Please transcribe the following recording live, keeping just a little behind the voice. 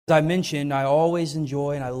As I mentioned, I always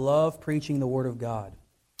enjoy and I love preaching the Word of God.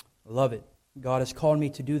 I love it. God has called me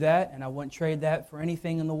to do that, and I wouldn't trade that for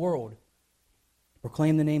anything in the world.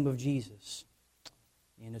 Proclaim the name of Jesus.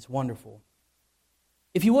 And it's wonderful.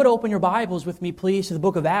 If you would open your Bibles with me, please, to the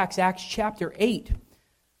book of Acts, Acts chapter 8.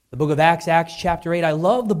 The book of Acts, Acts chapter 8. I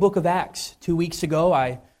love the book of Acts. 2 weeks ago,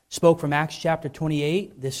 I spoke from Acts chapter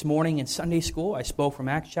 28. This morning in Sunday school, I spoke from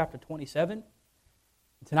Acts chapter 27.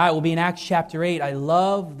 Tonight we'll be in Acts chapter 8. I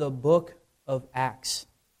love the book of Acts.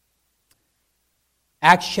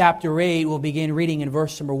 Acts chapter 8, we'll begin reading in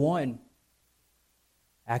verse number 1.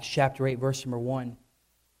 Acts chapter 8, verse number 1.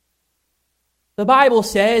 The Bible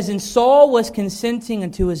says, "And Saul was consenting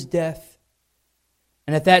unto his death.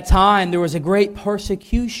 And at that time there was a great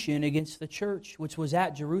persecution against the church, which was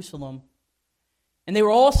at Jerusalem. And they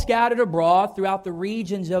were all scattered abroad throughout the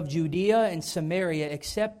regions of Judea and Samaria,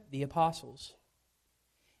 except the apostles.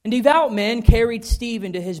 And devout men carried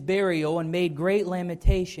Stephen to his burial and made great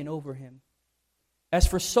lamentation over him. As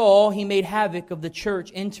for Saul, he made havoc of the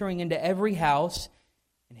church, entering into every house,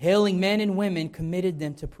 and hailing men and women, committed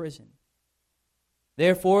them to prison.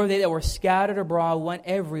 Therefore, they that were scattered abroad went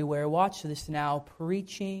everywhere," watch this now,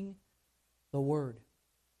 "preaching the word."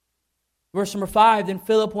 Verse number 5, "Then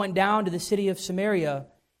Philip went down to the city of Samaria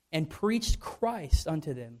and preached Christ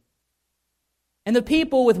unto them. And the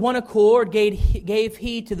people with one accord gave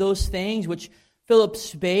heed to those things which Philip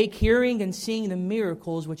spake, hearing and seeing the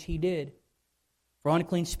miracles which he did. For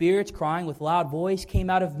unclean spirits, crying with loud voice, came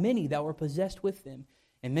out of many that were possessed with them.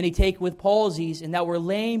 And many taken with palsies, and that were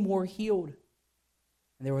lame were healed.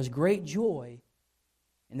 And there was great joy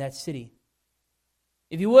in that city."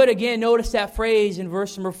 If you would, again, notice that phrase in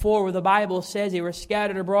verse number 4 where the Bible says they were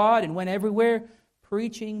scattered abroad and went everywhere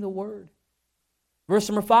preaching the word. Verse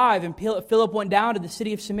number 5, "And Philip went down to the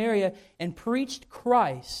city of Samaria and preached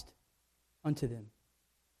Christ unto them."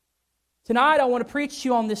 Tonight I want to preach to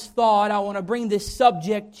you on this thought. I want to bring this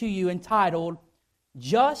subject to you entitled,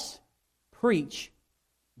 "Just Preach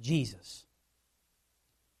Jesus."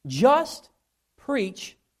 Just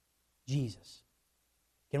preach Jesus.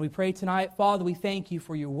 Can we pray tonight? Father, we thank you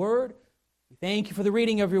for your word. We thank you for the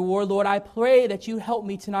reading of your word. Lord, I pray that you help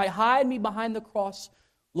me tonight. Hide me behind the cross.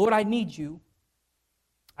 Lord, I need you.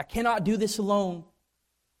 I cannot do this alone.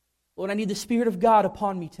 Lord, I need the Spirit of God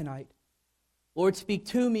upon me tonight. Lord, speak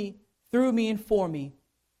to me, through me, and for me.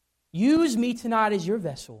 Use me tonight as your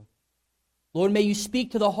vessel. Lord, may you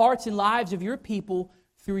speak to the hearts and lives of your people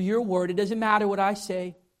through your word. It doesn't matter what I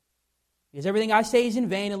say, because everything I say is in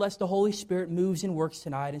vain unless the Holy Spirit moves and works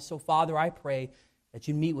tonight. And so, Father, I pray that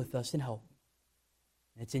you meet with us and help.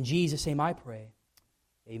 And it's in Jesus' name I pray.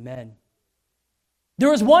 Amen.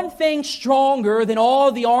 "There is one thing stronger than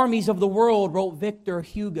all the armies of the world," wrote Victor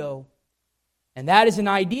Hugo, "and that is an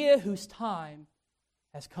idea whose time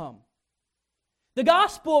has come." The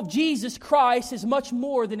gospel of Jesus Christ is much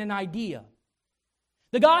more than an idea.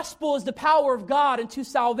 The gospel is the power of God unto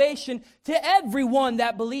salvation to everyone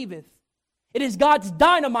that believeth. It is God's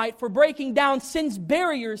dynamite for breaking down sin's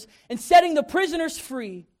barriers and setting the prisoners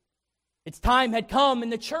free. Its time had come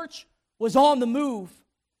and the church was on the move.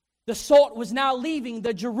 The salt was now leaving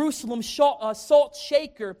the Jerusalem salt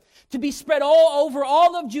shaker to be spread all over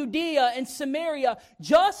all of Judea and Samaria,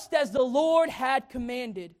 just as the Lord had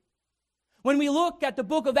commanded. When we look at the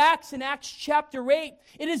book of Acts in Acts chapter 8,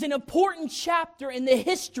 it is an important chapter in the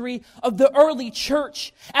history of the early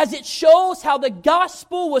church, as it shows how the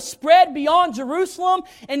gospel was spread beyond Jerusalem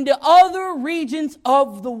and to other regions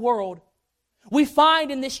of the world. We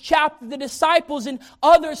find in this chapter the disciples and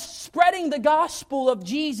others spreading the gospel of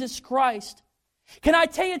Jesus Christ. Can I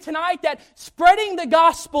tell you tonight that spreading the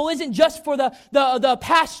gospel isn't just for the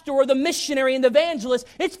pastor or the missionary and the evangelist.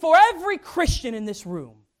 It's for every Christian in this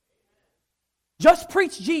room. Just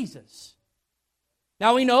preach Jesus.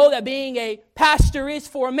 Now we know that being a pastor is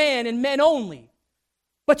for a man and men only.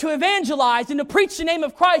 But to evangelize and to preach the name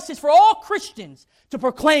of Christ is for all Christians to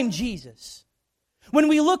proclaim Jesus. When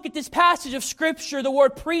we look at this passage of Scripture, the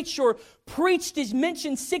word preach or preached is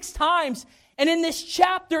mentioned 6 times. And in this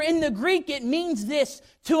chapter, in the Greek, it means this: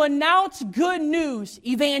 to announce good news,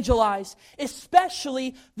 evangelize,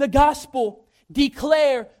 especially the gospel.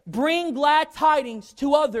 Declare, bring glad tidings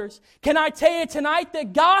to others. Can I tell you tonight, the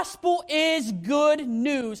gospel is good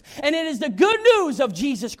news. And it is the good news of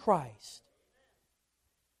Jesus Christ.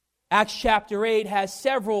 Acts chapter 8 has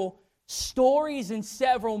several stories and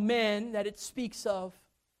several men that it speaks of.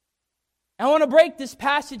 And I want to break this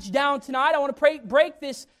passage down tonight. I want to break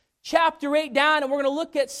this chapter 8 down, and we're going to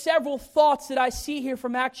look at several thoughts that I see here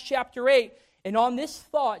from Acts chapter 8. And on this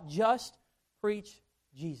thought, just preach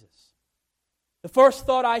Jesus. The first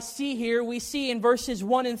thought I see here, we see in verses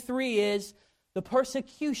 1 and 3 is the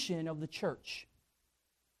persecution of the church.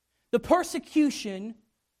 The persecution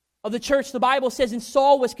of the church, the Bible says, and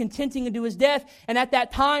Saul was contending unto his death, and at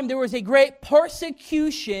that time there was a great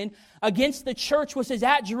persecution against the church which is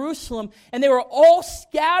at Jerusalem, and they were all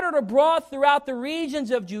scattered abroad throughout the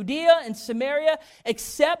regions of Judea and Samaria,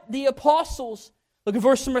 except the apostles. Look at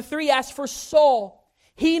verse number 3. As for Saul,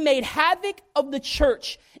 he made havoc of the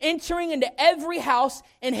church, entering into every house,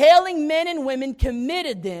 and hailing men and women,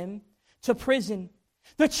 committed them to prison.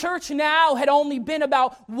 The church now had only been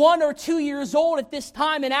about 1 or 2 years old at this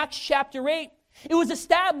time in Acts chapter 8. It was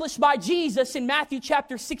established by Jesus in Matthew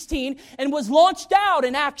chapter 16 and was launched out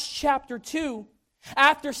in Acts chapter 2.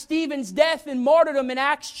 After Stephen's death and martyrdom in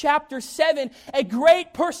Acts chapter 7, a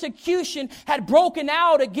great persecution had broken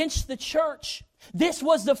out against the church. This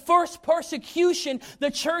was the first persecution the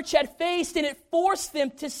church had faced, and it forced them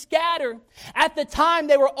to scatter. At the time,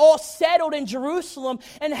 they were all settled in Jerusalem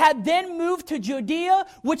and had then moved to Judea,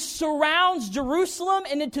 which surrounds Jerusalem,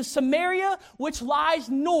 and into Samaria, which lies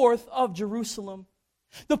north of Jerusalem.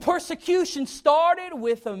 The persecution started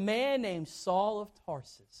with a man named Saul of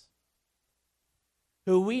Tarsus,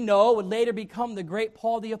 who we know would later become the great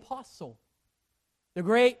Paul the Apostle, the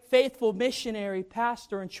great faithful missionary,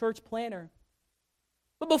 pastor, and church planter.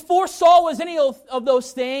 But before Saul was any of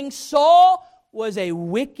those things, Saul was a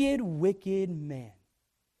wicked, wicked man.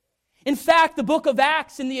 In fact, the book of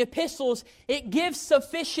Acts and the epistles, it gives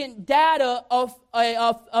sufficient data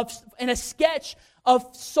and a sketch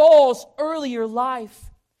of Saul's earlier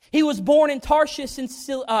life. He was born in Tarshish in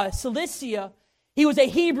Cilicia. He was a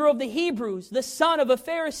Hebrew of the Hebrews, the son of a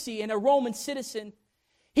Pharisee and a Roman citizen.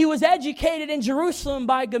 He was educated in Jerusalem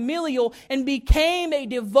by Gamaliel and became a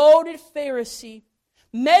devoted Pharisee.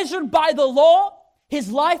 Measured by the law,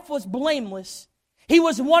 his life was blameless. He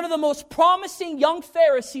was one of the most promising young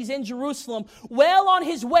Pharisees in Jerusalem, well on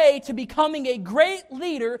his way to becoming a great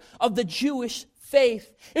leader of the Jewish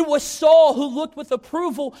faith. It was Saul who looked with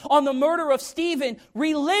approval on the murder of Stephen.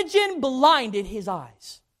 Religion blinded his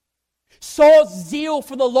eyes. Saul's zeal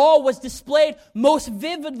for the law was displayed most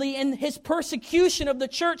vividly in his persecution of the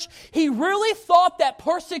church. He really thought that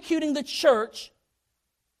persecuting the church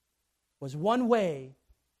was one way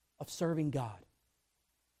of serving God.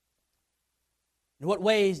 In what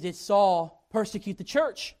ways did Saul persecute the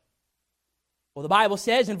church? Well, the Bible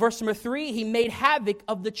says in verse number 3, he made havoc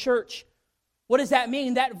of the church. What does that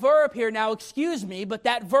mean? That verb here, now excuse me, but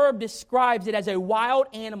that verb describes it as a wild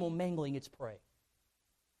animal mangling its prey.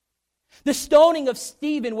 The stoning of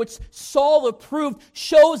Stephen, which Saul approved,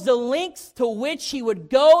 shows the lengths to which he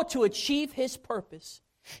would go to achieve his purpose.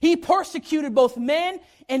 He persecuted both men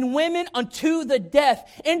and women unto the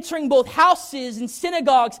death, entering both houses and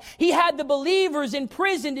synagogues. He had the believers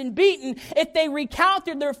imprisoned and beaten if they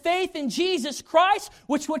recounted their faith in Jesus Christ,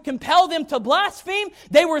 which would compel them to blaspheme.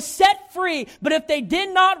 They were set free, but if they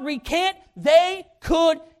did not recant, they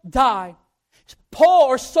could die. Paul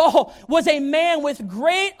or Saul was a man with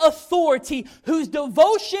great authority whose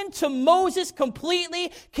devotion to Moses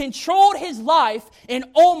completely controlled his life and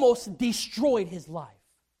almost destroyed his life.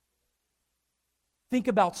 Think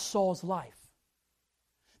about Saul's life.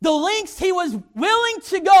 The lengths he was willing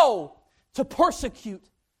to go to persecute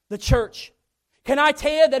the church. Can I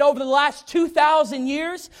tell you that over the last 2,000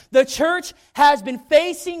 years, the church has been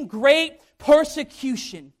facing great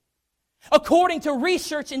persecution. According to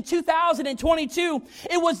research in 2022,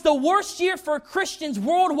 it was the worst year for Christians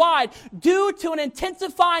worldwide due to an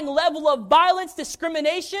intensifying level of violence,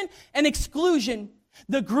 discrimination, and exclusion.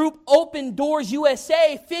 The group Open Doors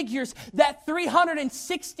USA figures that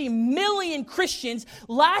 360 million Christians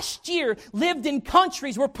last year lived in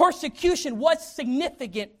countries where persecution was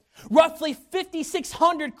significant. Roughly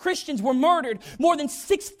 5,600 Christians were murdered, more than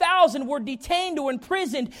 6,000 were detained or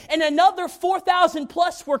imprisoned, and another 4,000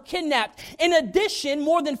 plus were kidnapped. In addition,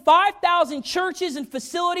 more than 5,000 churches and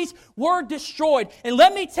facilities were destroyed. And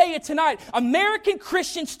let me tell you tonight, American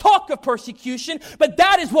Christians talk of persecution, but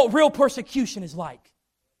that is what real persecution is like.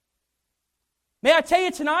 May I tell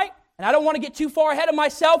you tonight, and I don't want to get too far ahead of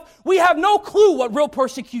myself, we have no clue what real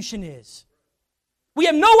persecution is. We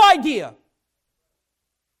have no idea.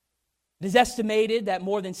 It is estimated that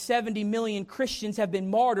more than 70 million Christians have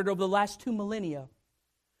been martyred over the last 2 millennia,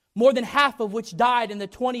 more than half of which died in the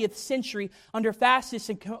 20th century under fascist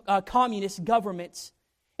and communist governments.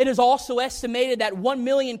 It is also estimated that 1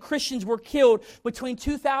 million Christians were killed between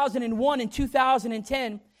 2001 and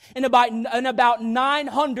 2010, and about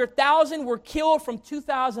 900,000 were killed from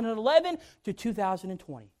 2011 to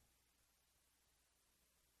 2020.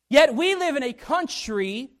 Yet we live in a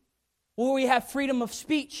country where we have freedom of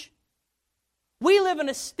speech, We live in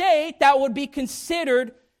a state that would be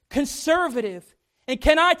considered conservative. And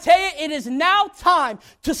can I tell you, it is now time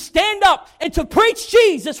to stand up and to preach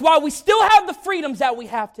Jesus while we still have the freedoms that we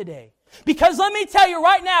have today. Because let me tell you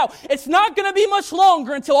right now, it's not going to be much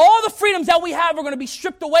longer until all the freedoms that we have are going to be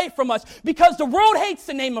stripped away from us. Because the world hates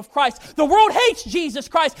the name of Christ. The world hates Jesus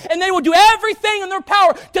Christ. And they will do everything in their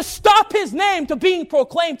power to stop His name to being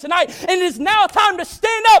proclaimed tonight. And it is now time to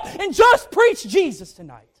stand up and just preach Jesus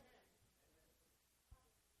tonight.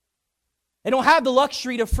 They don't have the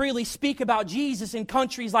luxury to freely speak about Jesus in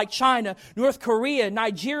countries like China, North Korea,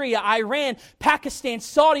 Nigeria, Iran, Pakistan,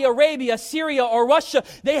 Saudi Arabia, Syria, or Russia.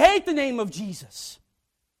 They hate the name of Jesus.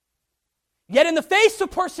 Yet in the face of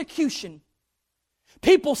persecution,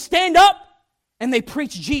 people stand up and they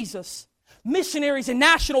preach Jesus. Missionaries and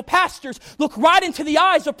national pastors look right into the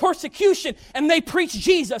eyes of persecution and they preach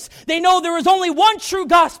Jesus. They know there is only one true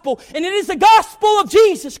gospel, and it is the gospel of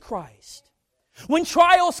Jesus Christ. When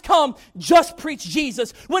trials come, just preach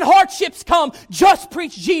Jesus. When hardships come, just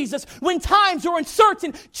preach Jesus. When times are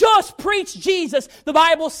uncertain, just preach Jesus. The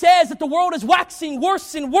Bible says that the world is waxing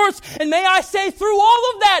worse and worse. And may I say, through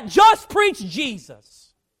all of that, just preach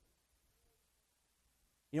Jesus.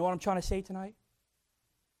 You know what I'm trying to say tonight?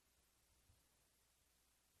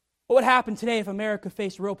 What would happen today if America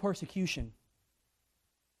faced real persecution?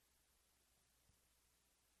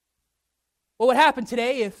 What would happen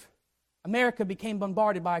today if America became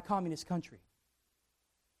bombarded by a communist country?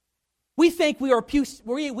 We think we are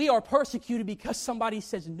persecuted because somebody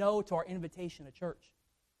says no to our invitation to church.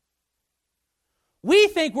 We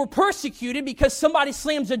think we're persecuted because somebody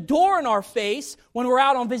slams a door in our face when we're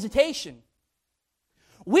out on visitation.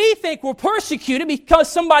 We think we're persecuted because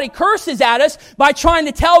somebody curses at us by trying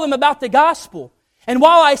to tell them about the gospel. And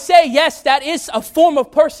while I say, yes, that is a form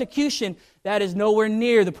of persecution, that is nowhere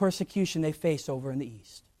near the persecution they face over in the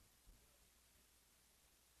East.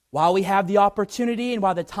 While we have the opportunity and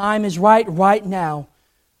while the time is right now,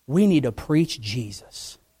 we need to preach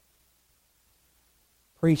Jesus.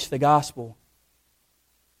 Preach the gospel.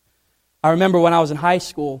 I remember when I was in high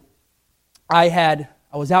school, I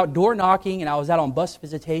was out door knocking and I was out on bus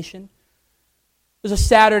visitation. It was a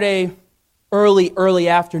Saturday, early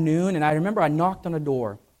afternoon, and I remember I knocked on a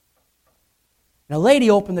door. And a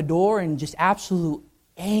lady opened the door and just absolute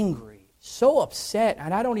angry. So upset,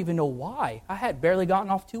 and I don't even know why. I had barely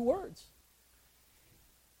gotten off 2 words.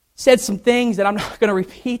 Said some things that I'm not going to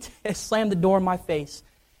repeat. Slammed the door in my face.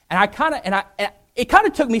 And it kind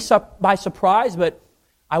of took me by surprise, but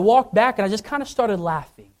I walked back and I just kind of started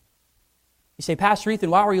laughing. You say, Pastor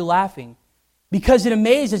Ethan, why were you laughing? Because it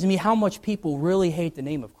amazes me how much people really hate the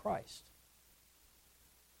name of Christ.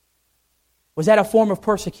 Was that a form of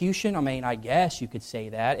persecution? I mean, I guess you could say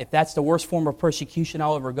that. If that's the worst form of persecution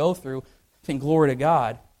I'll ever go through, then glory to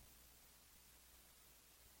God.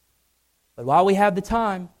 But while we have the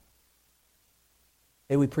time,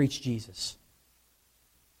 may we preach Jesus.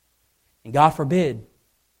 And God forbid,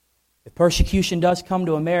 if persecution does come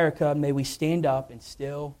to America, may we stand up and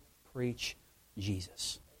still preach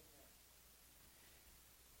Jesus.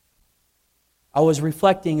 I was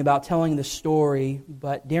reflecting about telling the story,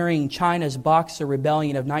 but during China's Boxer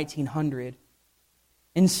Rebellion of 1900,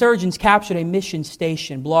 insurgents captured a mission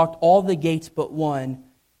station, blocked all the gates but one,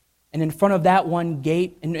 and in front of that one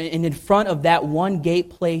gate,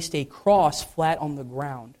 placed a cross flat on the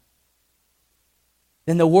ground.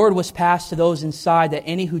 Then the word was passed to those inside that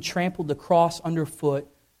any who trampled the cross underfoot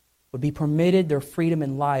would be permitted their freedom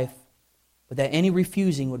and life, but that any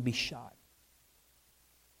refusing would be shot.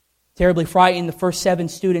 Terribly frightened, the first 7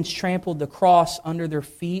 students trampled the cross under their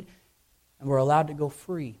feet and were allowed to go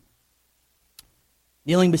free.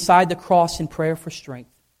 Kneeling beside the cross in prayer for strength,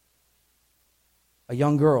 a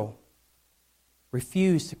young girl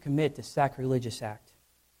refused to commit the sacrilegious act.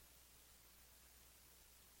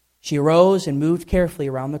 She arose and moved carefully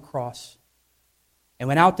around the cross and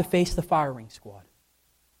went out to face the firing squad.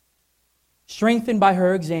 Strengthened by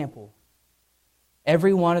her example,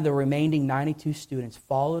 every one of the remaining 92 students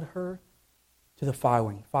followed her to the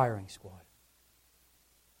firing squad.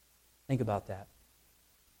 Think about that.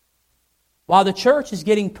 While the church is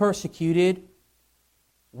getting persecuted,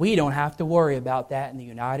 we don't have to worry about that in the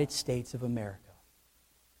United States of America.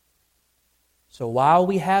 So while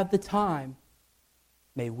we have the time,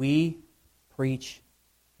 may we preach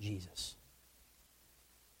Jesus.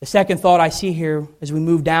 The second thought I see here as we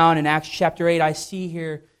move down in Acts chapter 8, I see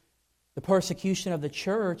here the persecution of the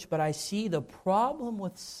church, but I see the problem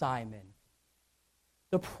with Simon.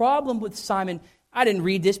 The problem with Simon. I didn't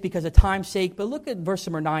read this because of time's sake, but look at verse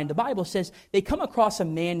number 9. The Bible says they come across a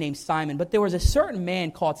man named Simon, but there was a certain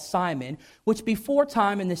man called Simon, which before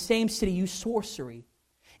time in the same city used sorcery,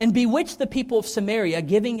 and bewitched the people of Samaria,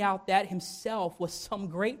 giving out that himself was some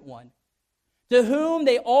great one, to whom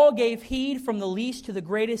they all gave heed from the least to the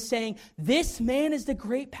greatest, saying, This man is the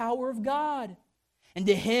great power of God. And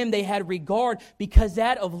to him they had regard, because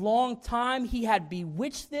that of long time he had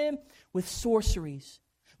bewitched them with sorceries.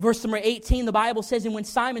 Verse number 18, the Bible says, And when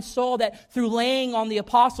Simon saw that through laying on the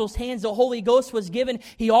apostles' hands the Holy Ghost was given,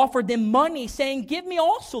 he offered them money, saying, Give me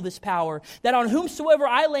also this power, that on whomsoever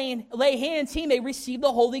I lay hands he may receive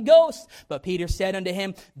the Holy Ghost. But Peter said unto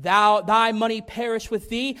him, Thy money perish with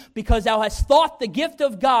thee, because thou hast thought the gift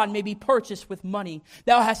of God may be purchased with money.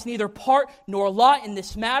 Thou hast neither part nor lot in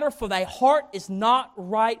this matter, for thy heart is not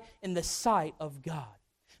right in the sight of God.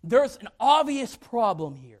 There's an obvious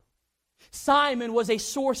problem here. Simon was a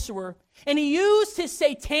sorcerer, and he used his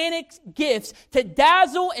satanic gifts to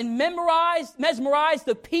dazzle and mesmerize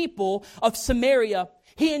the people of Samaria.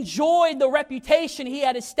 He enjoyed the reputation he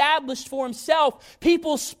had established for himself.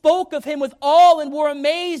 People spoke of him with awe and were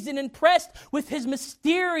amazed and impressed with his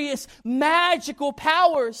mysterious, magical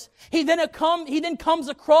powers. He then comes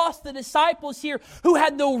across the disciples here who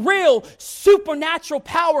had the real supernatural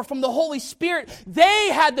power from the Holy Spirit.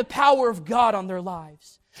 They had the power of God on their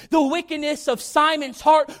lives. The wickedness of Simon's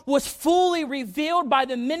heart was fully revealed by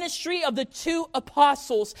the ministry of the two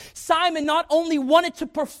apostles. Simon not only wanted to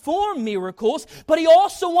perform miracles, but he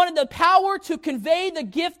also wanted the power to convey the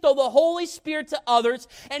gift of the Holy Spirit to others,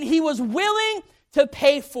 and he was willing to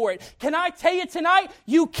pay for it. Can I tell you tonight,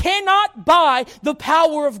 you cannot buy the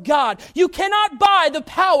power of God. You cannot buy the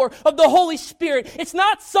power of the Holy Spirit. It's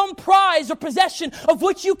not some prize or possession of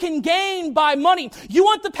which you can gain by money. You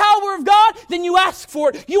want the power of God? Then you ask for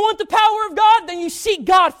it. You want the power of God? Then you seek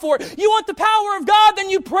God for it. You want the power of God? Then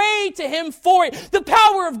you pray to Him for it. The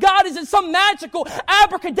power of God isn't some magical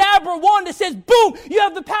abracadabra wand that says, boom, you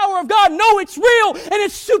have the power of God. No, it's real and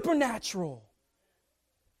it's supernatural.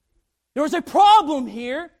 There was a problem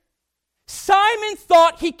here. Simon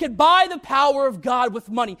thought he could buy the power of God with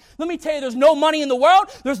money. Let me tell you, there's no money in the world,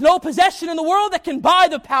 there's no possession in the world that can buy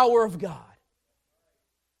the power of God.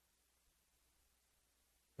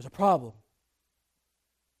 There's a problem.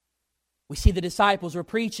 We see the disciples were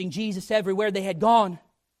preaching Jesus everywhere they had gone.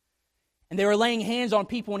 And they were laying hands on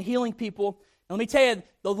people and healing people. And let me tell you,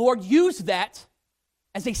 the Lord used that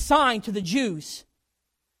as a sign to the Jews,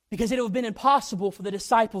 because it would have been impossible for the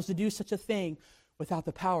disciples to do such a thing without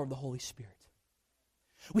the power of the Holy Spirit.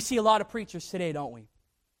 We see a lot of preachers today, don't we?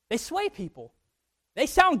 They sway people. They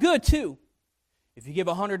sound good too. If you give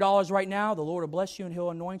 $100 right now, the Lord will bless you and He'll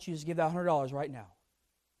anoint you. Just give that $100 right now.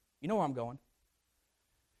 You know where I'm going.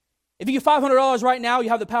 If you give $500 right now, you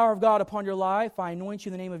have the power of God upon your life. I anoint you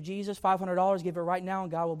in the name of Jesus. $500, give it right now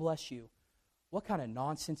and God will bless you. What kind of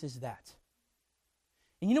nonsense is that?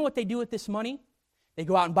 And you know what they do with this money? They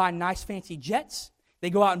go out and buy nice fancy jets. They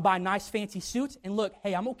go out and buy nice fancy suits. And look,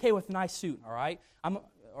 hey, I'm okay with a nice suit, all right? You know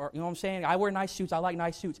what I'm saying? I wear nice suits. I like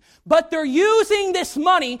nice suits. But they're using this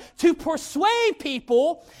money to persuade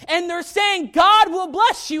people, and they're saying God will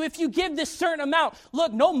bless you if you give this certain amount.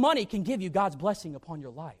 Look, no money can give you God's blessing upon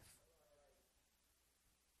your life.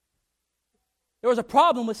 There was a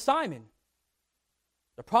problem with Simon.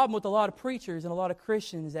 The problem with a lot of preachers and a lot of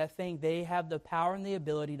Christians that think they have the power and the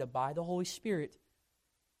ability to buy the Holy Spirit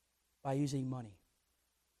by using money.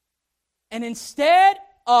 And instead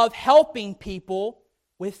of helping people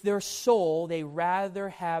with their soul, they rather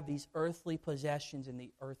have these earthly possessions and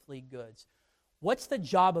the earthly goods. What's the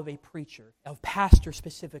job of a preacher, of pastor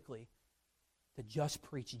specifically? To just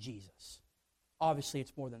preach Jesus. Obviously,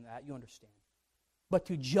 it's more than that, you understand. But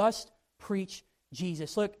to just preach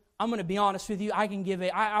Jesus. Look, I'm going to be honest with you. I can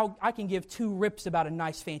give two rips about a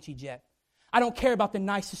nice fancy jet. I don't care about the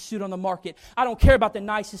nicest suit on the market. I don't care about the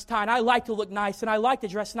nicest tie. And I like to look nice and I like to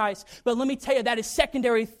dress nice. But let me tell you, that is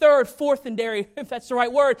secondary, third, fourth-andary, if that's the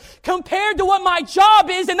right word, compared to what my job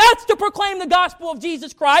is, and that's to proclaim the gospel of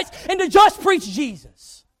Jesus Christ and to just preach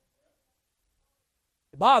Jesus.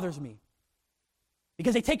 It bothers me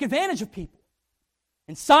because they take advantage of people.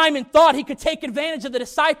 And Simon thought he could take advantage of the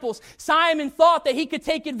disciples. Simon thought that he could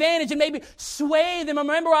take advantage and maybe sway them or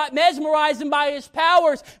mesmerize them by his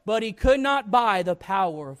powers. But he could not buy the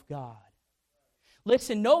power of God.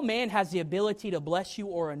 Listen, no man has the ability to bless you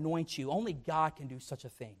or anoint you. Only God can do such a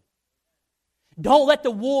thing. Don't let the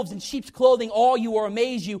wolves in sheep's clothing awe you or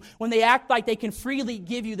amaze you when they act like they can freely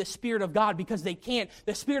give you the Spirit of God, because they can't.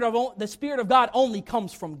 The Spirit of God only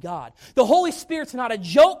comes from God. The Holy Spirit's not a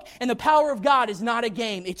joke, and the power of God is not a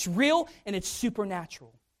game. It's real and it's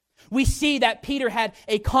supernatural. We see that Peter had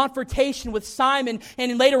a confrontation with Simon,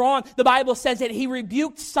 and later on, the Bible says that he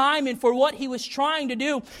rebuked Simon for what he was trying to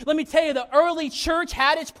do. Let me tell you, the early church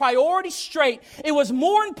had its priorities straight. It was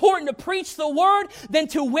more important to preach the word than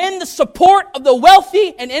to win the support of the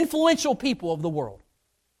wealthy and influential people of the world.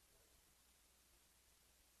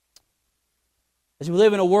 As we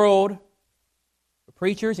live in a world where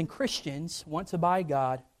preachers and Christians want to buy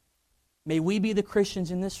God, may we be the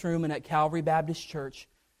Christians in this room and at Calvary Baptist Church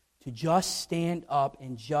to just stand up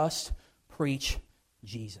and just preach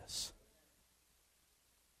Jesus.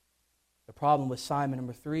 The problem with Simon,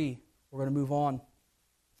 number 3, we're going to move on.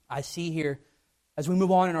 I see here, as we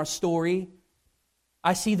move on in our story,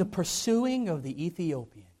 I see the pursuing of the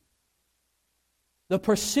Ethiopian. The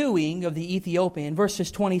pursuing of the Ethiopian,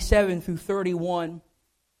 verses 27 through 31.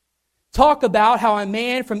 Talk about how a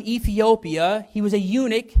man from Ethiopia, he was a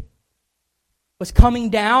eunuch, was coming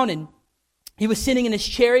down, and he was sitting in his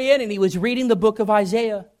chariot and he was reading the book of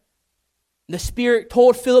Isaiah. The Spirit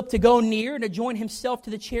told Philip to go near and to join himself to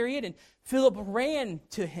the chariot, and Philip ran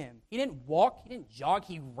to him. He didn't walk, he didn't jog,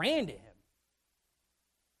 he ran to him.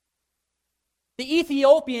 The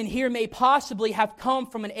Ethiopian here may possibly have come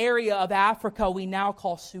from an area of Africa we now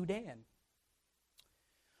call Sudan,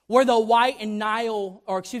 where the white and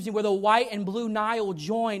blue Nile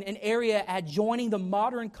join, an area adjoining the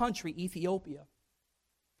modern country Ethiopia.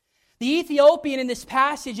 The Ethiopian in this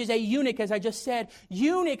passage is a eunuch, as I just said.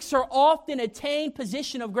 Eunuchs are often attained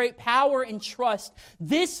position of great power and trust.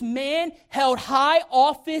 This man held high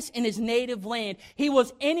office in his native land. He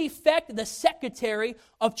was in effect the secretary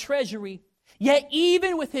of treasury. Yet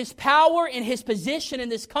even with his power and his position in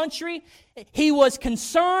this country, he was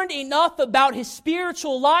concerned enough about his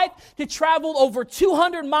spiritual life to travel over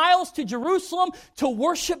 200 miles to Jerusalem to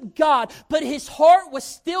worship God. But his heart was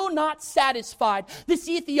still not satisfied. This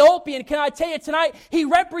Ethiopian, can I tell you tonight, he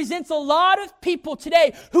represents a lot of people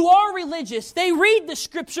today who are religious. They read the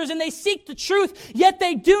scriptures and they seek the truth, yet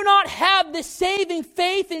they do not have the saving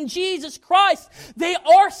faith in Jesus Christ. They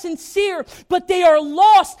are sincere, but they are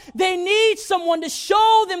lost. They need someone to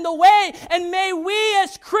show them the way. And may we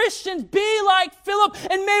as Christians be like Philip,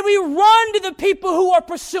 and may we run to the people who are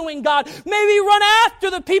pursuing God. May we run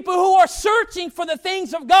after the people who are searching for the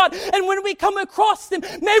things of God. And when we come across them,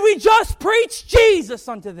 may we just preach Jesus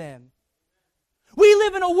unto them. We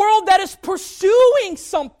live in a world that is pursuing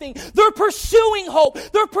something. They're pursuing hope.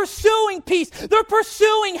 They're pursuing peace. They're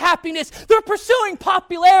pursuing happiness. They're pursuing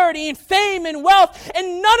popularity and fame and wealth.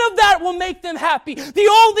 And none of that will make them happy.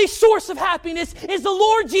 The only source of happiness is the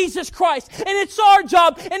Lord Jesus Christ. And it's our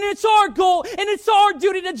job, and it's our goal, and it's our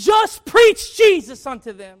duty to just preach Jesus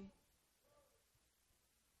unto them.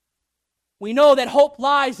 We know that hope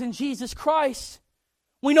lies in Jesus Christ.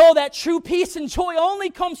 We know that true peace and joy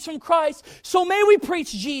only comes from Christ. So may we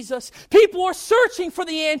preach Jesus. People are searching for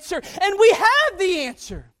the answer, and we have the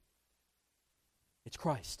answer. It's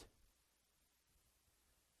Christ.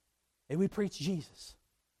 May we preach Jesus.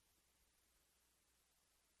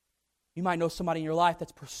 You might know somebody in your life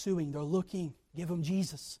that's pursuing, they're looking. Give them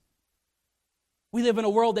Jesus. We live in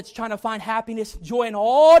a world that's trying to find happiness, joy in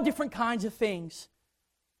all different kinds of things.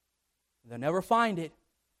 They'll never find it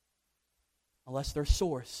unless their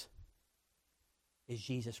source is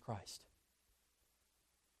Jesus Christ.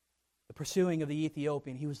 The pursuing of the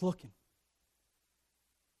Ethiopian, he was looking.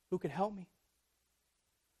 Who could help me?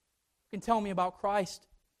 Who can tell me about Christ?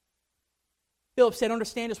 Philip said,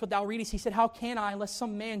 understand this what thou readest. He said, how can I unless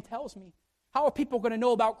some man tells me? How are people going to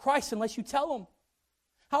know about Christ unless you tell them?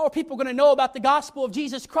 How are people going to know about the gospel of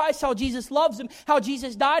Jesus Christ, how Jesus loves them, how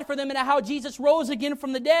Jesus died for them, and how Jesus rose again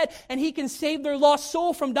from the dead, and He can save their lost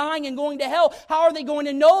soul from dying and going to hell? How are they going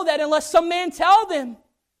to know that unless some man tell them?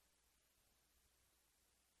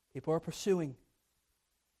 People are pursuing,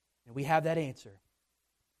 and we have that answer.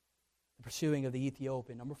 The pursuing of the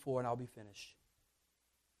Ethiopian. Number 4, and I'll be finished.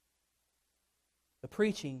 The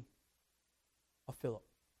preaching of Philip.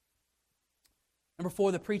 Number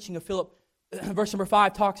 4, the preaching of Philip. Verse number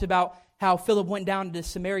 5 talks about how Philip went down to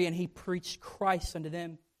Samaria and he preached Christ unto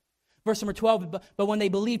them. Verse number 12, but when they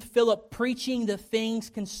believed Philip preaching the things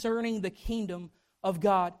concerning the kingdom of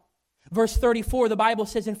God. Verse 34, the Bible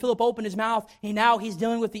says, and Philip opened his mouth, and now he's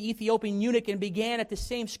dealing with the Ethiopian eunuch, and began at the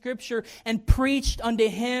same scripture and preached unto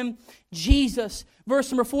him Jesus.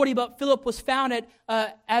 Verse number 40, but Philip was found at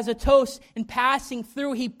Azotus, and passing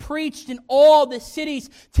through, he preached in all the cities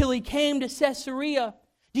till he came to Caesarea.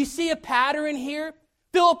 Do you see a pattern here?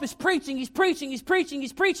 Philip is preaching, he's preaching, he's preaching,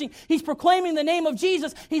 he's preaching. He's proclaiming the name of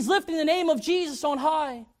Jesus. He's lifting the name of Jesus on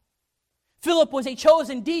high. Philip was a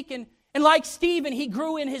chosen deacon And like Stephen, he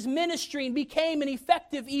grew in his ministry and became an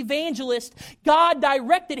effective evangelist. God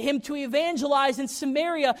directed him to evangelize in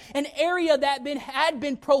Samaria, an area that had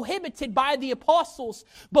been prohibited by the apostles.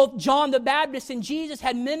 Both John the Baptist and Jesus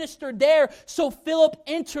had ministered there, so Philip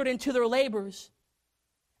entered into their labors.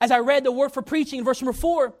 As I read the word for preaching in verse number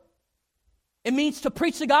 4, it means to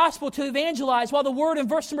preach the gospel, to evangelize, while the word in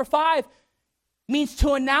verse number 5 means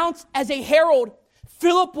to announce as a herald.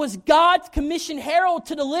 Philip was God's commissioned herald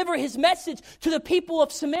to deliver his message to the people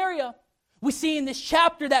of Samaria. We see in this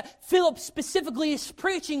chapter that Philip specifically is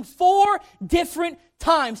preaching 4 different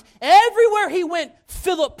times. Everywhere he went,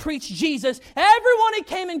 Philip preached Jesus. Everyone he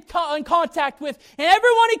came in contact with, and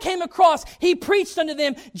everyone he came across, he preached unto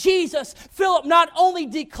them Jesus. Philip not only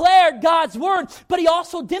declared God's word, but he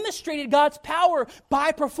also demonstrated God's power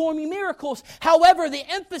by performing miracles. However, the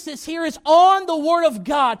emphasis here is on the word of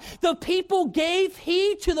God. The people gave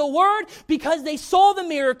heed to the word because they saw the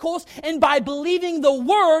miracles, and by believing the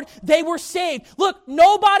word, they were saved. Look,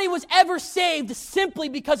 nobody was ever saved simply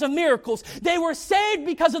because of miracles. They were saved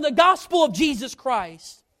because of the gospel of Jesus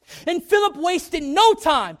Christ. And Philip wasted no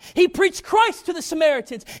time. He preached Christ to the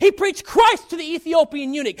Samaritans. He preached Christ to the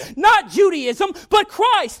Ethiopian eunuch. Not Judaism, but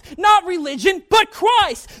Christ. Not religion, but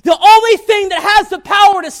Christ. The only thing that has the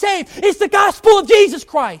power to save is the gospel of Jesus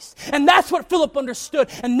Christ. And that's what Philip understood,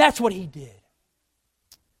 and that's what he did.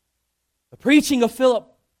 The preaching of Philip,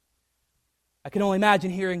 I can only imagine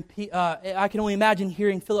hearing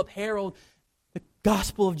Philip herald the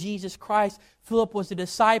gospel of Jesus Christ. Philip was a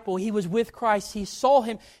disciple. He was with Christ. He saw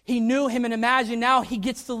him. He knew him, and imagine now he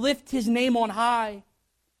gets to lift his name on high.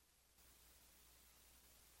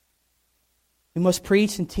 We must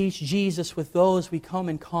preach and teach Jesus with those we come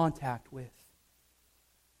in contact with.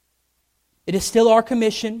 It is still our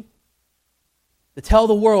commission to tell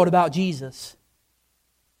the world about Jesus.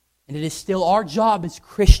 And it is still our job as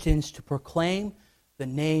Christians to proclaim the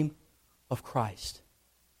name of Christ.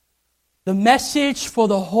 The message for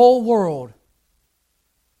the whole world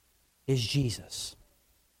is Jesus.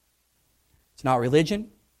 It's not religion.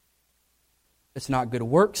 It's not good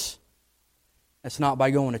works. It's not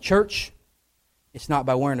by going to church. It's not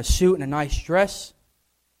by wearing a suit and a nice dress.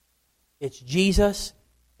 It's Jesus.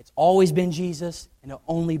 It's always been Jesus, and it'll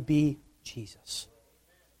only be Jesus.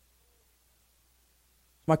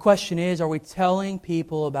 My question is, are we telling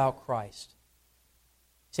people about Christ?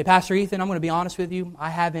 Say, Pastor Ethan, I'm going to be honest with you. I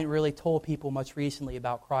haven't really told people much recently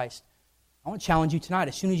about Christ. I want to challenge you tonight.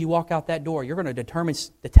 As soon as you walk out that door, you're going to determine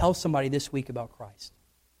to tell somebody this week about Christ.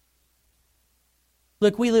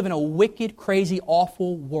 Look, we live in a wicked, crazy,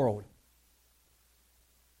 awful world.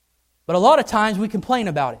 But a lot of times we complain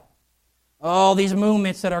about it. All these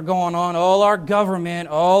movements that are going on, all our government,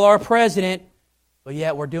 all our president, but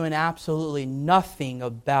yet we're doing absolutely nothing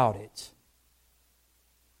about it.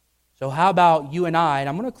 So how about you and I, and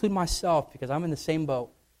I'm going to include myself because I'm in the same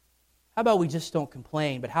boat. How about we just don't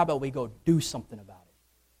complain, but how about we go do something about it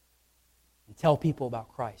and tell people about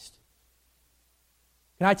Christ?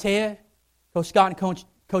 Can I tell you, Coach Scott and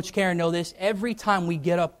Coach Karen know this, every time we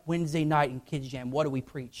get up Wednesday night in Kids Jam, what do we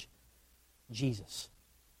preach? Jesus.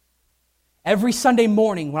 Every Sunday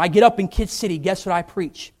morning when I get up in Kids City, guess what I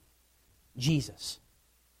preach? Jesus.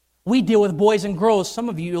 We deal with boys and girls. Some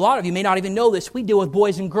of you, a lot of you may not even know this. We deal with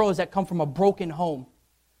boys and girls that come from a broken home.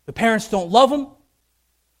 The parents don't love them.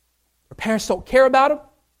 Their parents don't care about them.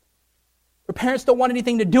 Their parents don't want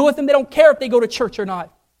anything to do with them. They don't care if they go to church or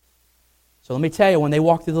not. So let me tell you, when they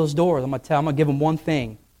walk through those doors, I'm going to give them one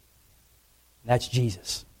thing. And that's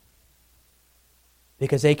Jesus.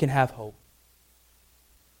 Because they can have hope.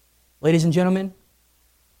 Ladies and gentlemen,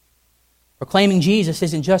 proclaiming Jesus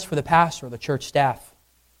isn't just for the pastor or the church staff.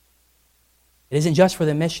 It isn't just for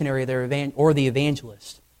the missionary or the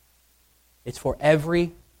evangelist. It's for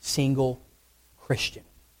every single Christian.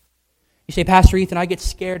 You say, Pastor Ethan, I get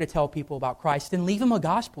scared to tell people about Christ. Then leave them a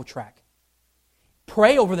gospel tract.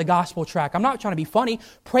 Pray over the gospel tract. I'm not trying to be funny.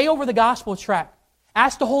 Pray over the gospel tract.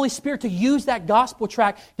 Ask the Holy Spirit to use that gospel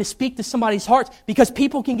tract to speak to somebody's hearts, because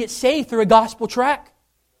people can get saved through a gospel tract.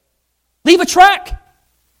 Leave a tract,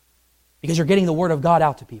 because you're getting the Word of God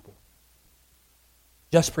out to people.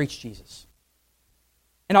 Just preach Jesus.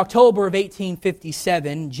 In October of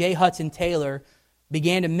 1857, J. Hudson Taylor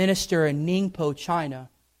began to minister in Ningpo, China,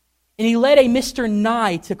 and he led a Mr.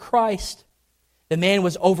 Nye to Christ. The man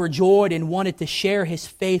was overjoyed and wanted to share his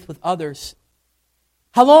faith with others.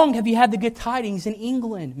 How long have you had the good tidings in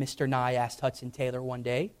England? Mr. Nye asked Hudson Taylor one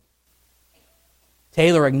day.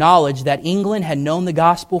 Taylor acknowledged that England had known the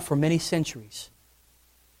gospel for many centuries.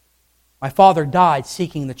 My father died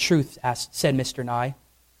seeking the truth, said Mr. Nye.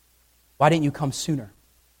 Why didn't you come sooner?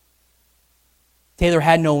 Taylor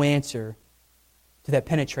had no answer to that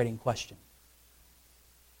penetrating question.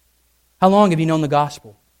 How long have you known the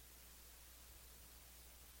gospel?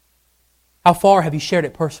 How far have you shared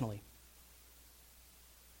it personally?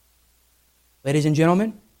 Ladies and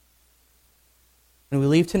gentlemen, when we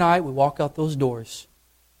leave tonight, we walk out those doors,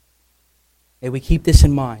 may we keep this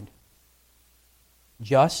in mind.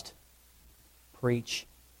 Just preach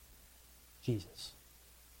Jesus.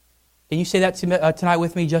 Can you say that tonight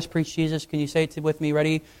with me? Just preach Jesus. Can you say it with me?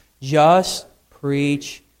 Ready? Just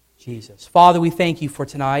preach Jesus. Father, we thank you for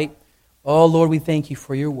tonight. Oh, Lord, we thank you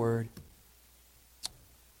for your word.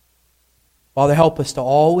 Father, help us to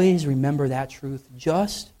always remember that truth.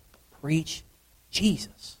 Just preach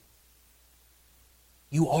Jesus.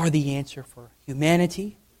 You are the answer for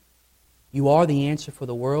humanity. You are the answer for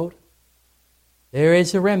the world. There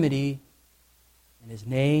is a remedy, and His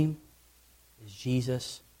name is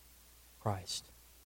Jesus Christ.